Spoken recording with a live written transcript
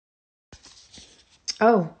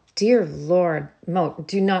Oh, dear Lord. Mo,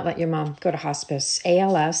 do not let your mom go to hospice.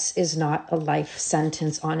 ALS is not a life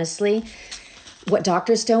sentence, honestly. What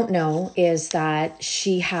doctors don't know is that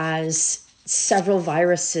she has several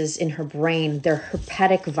viruses in her brain. They're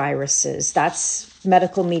herpetic viruses. That's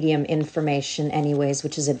medical medium information anyways,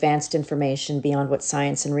 which is advanced information beyond what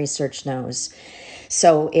science and research knows.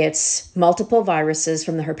 So it's multiple viruses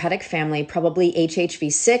from the herpetic family, probably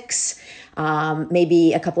HHV6,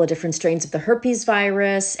 maybe a couple of different strains of the herpes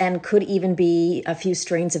virus, and could even be a few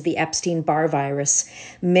strains of the Epstein-Barr virus,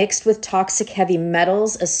 mixed with toxic heavy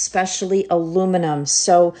metals, especially aluminum.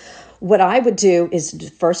 So what I would do is,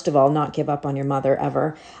 first of all, not give up on your mother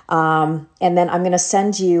ever. And then I'm going to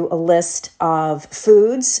send you a list of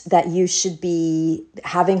foods that you should be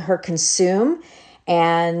having her consume.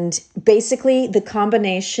 And basically the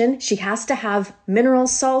combination, she has to have mineral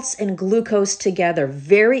salts and glucose together.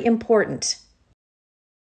 Very important.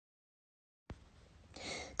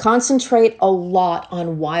 Concentrate a lot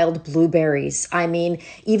on wild blueberries. I mean,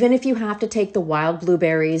 even if you have to take the wild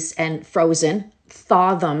blueberries and frozen,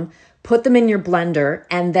 thaw them, put them in your blender,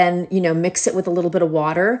 and then, mix it with a little bit of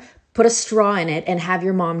water, put a straw in it, and have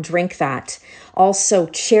your mom drink that. Also,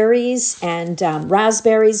 cherries and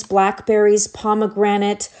raspberries, blackberries,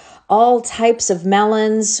 pomegranate, all types of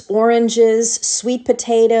melons, oranges, sweet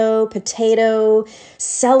potato,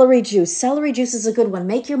 celery juice. Celery juice is a good one.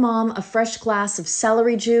 Make your mom a fresh glass of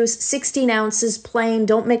celery juice, 16 ounces plain.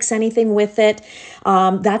 Don't mix anything with it.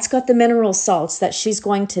 That's got the mineral salts that she's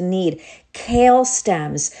going to need. Kale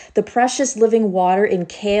stems. The precious living water in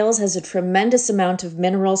kales has a tremendous amount of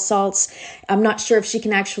mineral salts. I'm not sure if she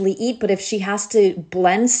can actually eat, but if she has to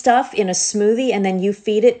blend stuff in a smoothie and then you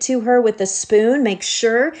feed it to her with a spoon, make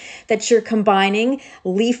sure that you're combining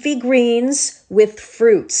leafy greens with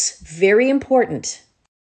fruits. Very important.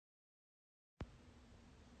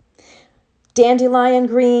 Dandelion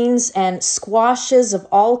greens and squashes of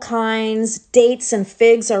all kinds. Dates and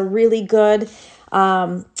figs are really good.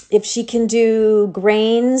 If she can do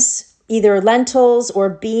grains, either lentils or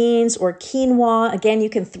beans or quinoa, again, you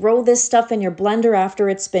can throw this stuff in your blender after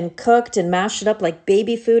it's been cooked and mash it up like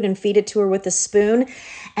baby food and feed it to her with a spoon.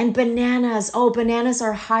 And bananas. Oh, bananas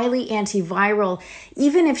are highly antiviral.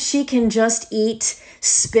 Even if she can just eat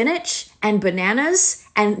spinach and bananas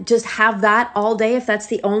and just have that all day, if that's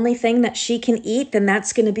the only thing that she can eat, then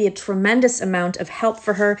that's going to be a tremendous amount of help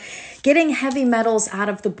for her getting heavy metals out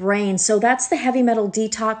of the brain. So that's the heavy metal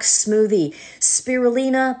detox smoothie.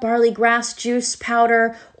 Spirulina, barley grass juice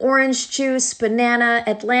powder, orange juice, banana,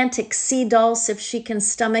 Atlantic sea dulse if she can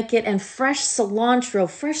stomach it, and fresh cilantro.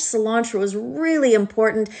 Fresh cilantro is really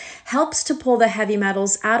important, helps to pull the heavy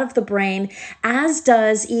metals out of the brain, as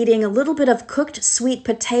does eating a little bit of cooked sweet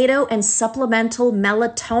potato and supplemental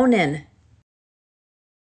melatonin.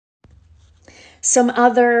 Some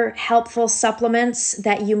other helpful supplements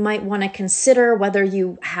that you might want to consider, whether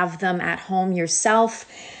you have them at home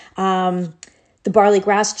yourself. The barley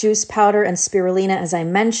grass juice powder and spirulina, as I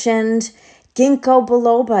mentioned. Ginkgo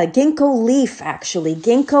biloba, ginkgo leaf.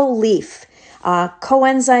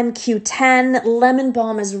 Coenzyme Q10, lemon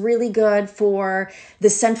balm is really good for the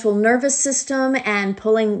central nervous system and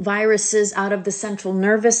pulling viruses out of the central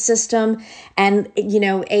nervous system. And,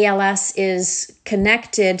 ALS is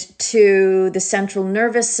connected to the central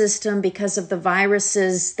nervous system because of the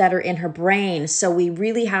viruses that are in her brain. So we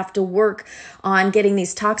really have to work on getting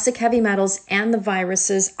these toxic heavy metals and the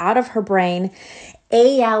viruses out of her brain.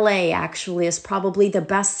 ALA actually is probably the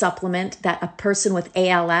best supplement that a person with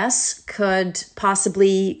ALS could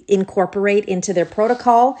possibly incorporate into their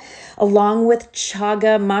protocol, along with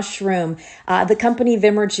chaga mushroom. The company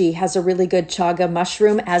Vimergy has a really good chaga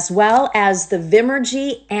mushroom, as well as the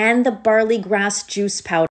Vimergy and the barley grass juice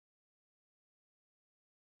powder.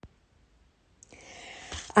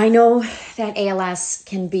 I know that ALS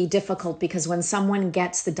can be difficult because when someone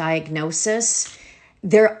gets the diagnosis,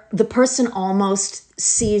 the person almost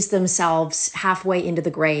sees themselves halfway into the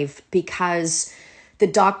grave because the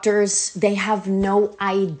doctors, they have no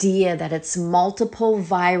idea that it's multiple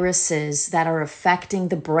viruses that are affecting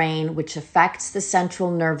the brain, which affects the central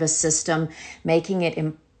nervous system, making it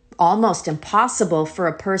almost impossible for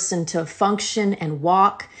a person to function and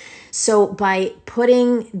walk. So by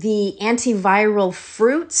putting the antiviral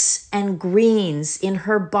fruits and greens in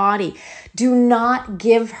her body, do not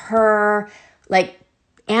give her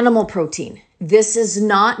animal protein. This is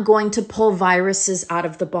not going to pull viruses out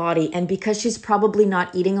of the body. And because she's probably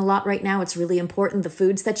not eating a lot right now, it's really important the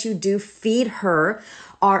foods that you do feed her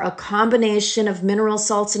are a combination of mineral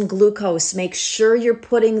salts and glucose. Make sure you're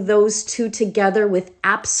putting those two together with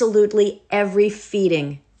absolutely every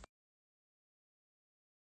feeding.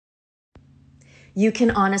 You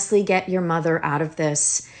can honestly get your mother out of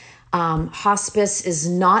this. Hospice is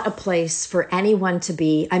not a place for anyone to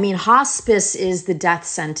be. I mean, hospice is the death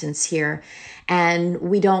sentence here, and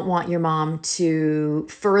we don't want your mom to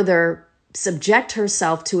further subject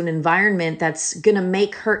herself to an environment that's going to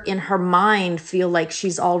make her, in her mind, feel like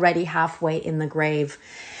she's already halfway in the grave.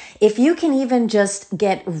 If you can even just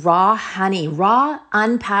get raw honey, raw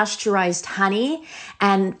unpasteurized honey,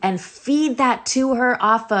 and feed that to her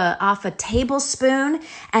off a tablespoon,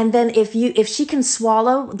 and then if she can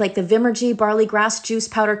swallow like the Vimergy barley grass juice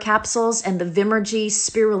powder capsules and the Vimergy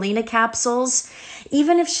spirulina capsules,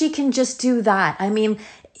 even if she can just do that, I mean,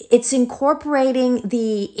 it's incorporating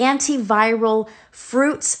the antiviral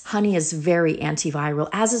fruits. Honey is very antiviral,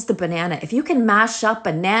 as is the banana. If you can mash up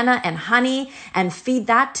banana and honey and feed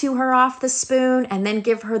that to her off the spoon, and then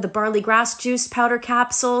give her the barley grass juice powder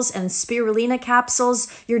capsules and spirulina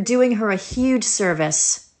capsules, you're doing her a huge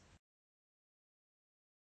service.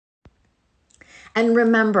 And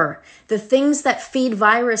remember, the things that feed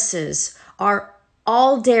viruses are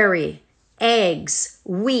all dairy, eggs,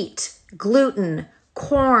 wheat, gluten,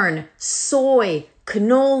 corn, soy,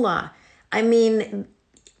 canola. I mean,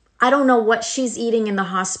 I don't know what she's eating in the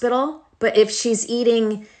hospital, but if she's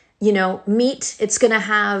eating, meat, it's going to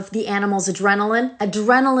have the animal's adrenaline.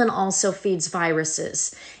 Adrenaline also feeds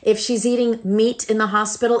viruses. If she's eating meat in the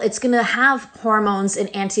hospital, it's going to have hormones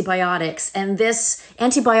and antibiotics. And this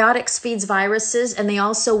antibiotics feeds viruses, and they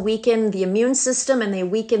also weaken the immune system and they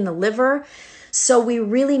weaken the liver. So we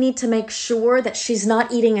really need to make sure that she's not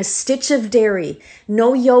eating a stitch of dairy,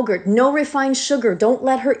 no yogurt, no refined sugar. Don't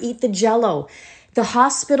let her eat the Jell-O. The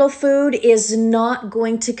hospital food is not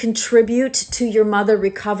going to contribute to your mother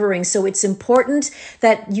recovering. So it's important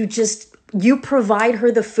that you provide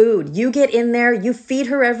her the food. You get in there, you feed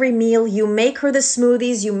her every meal, you make her the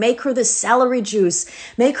smoothies, you make her the celery juice,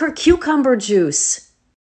 make her cucumber juice.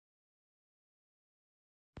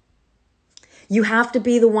 You have to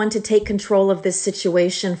be the one to take control of this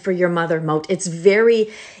situation for your mother, Moat. It's very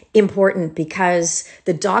important because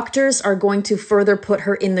the doctors are going to further put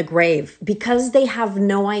her in the grave. Because they have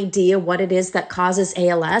no idea what it is that causes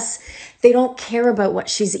ALS, they don't care about what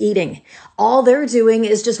she's eating. All they're doing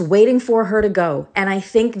is just waiting for her to go. And I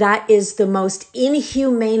think that is the most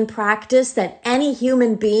inhumane practice that any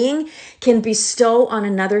human being can bestow on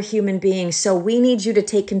another human being. So we need you to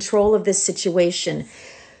take control of this situation.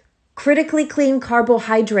 Critically clean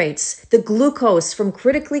carbohydrates, the glucose from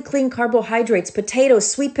critically clean carbohydrates, potatoes,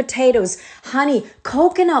 sweet potatoes, honey,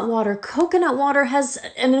 coconut water. Coconut water has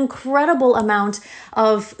an incredible amount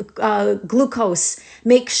of glucose.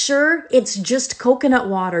 Make sure it's just coconut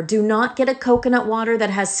water. Do not get a coconut water that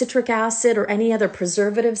has citric acid or any other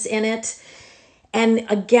preservatives in it. And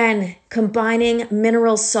again, combining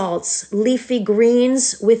mineral salts, leafy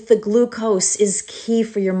greens with the glucose is key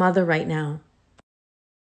for your mother right now.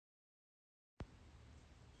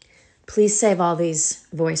 Please save all these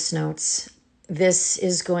voice notes. This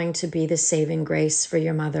is going to be the saving grace for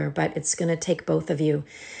your mother, but it's going to take both of you.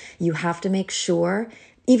 You have to make sure,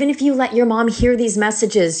 even if you let your mom hear these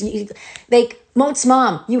messages, Moat's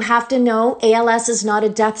mom, you have to know ALS is not a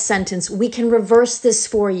death sentence. We can reverse this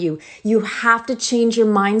for you. You have to change your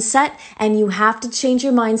mindset, and you have to change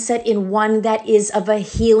your mindset in one that is of a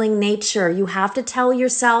healing nature. You have to tell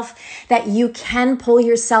yourself that you can pull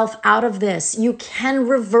yourself out of this. You can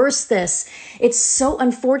reverse this. It's so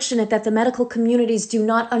unfortunate that the medical communities do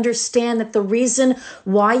not understand that the reason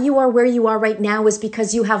why you are where you are right now is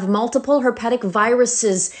because you have multiple herpetic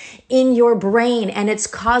viruses in your brain, and it's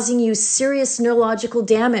causing you serious neurological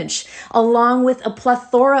damage, along with a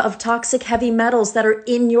plethora of toxic heavy metals that are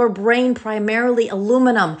in your brain, primarily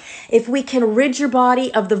aluminum. If we can rid your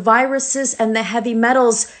body of the viruses and the heavy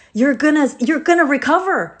metals, you're gonna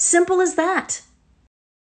recover. Simple as that.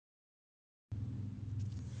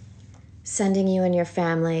 Sending you and your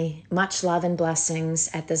family much love and blessings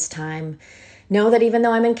at this time. Know that even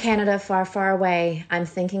though I'm in Canada, far, far away, I'm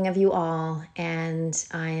thinking of you all, and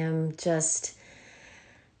I am just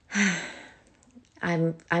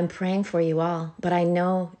I'm praying for you all, but I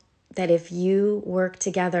know that if you work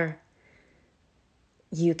together,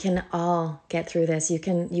 you can all get through this. You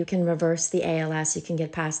can reverse the ALS. You can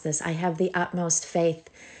get past this. I have the utmost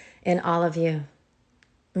faith in all of you.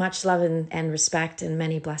 Much love and respect and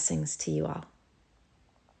many blessings to you all.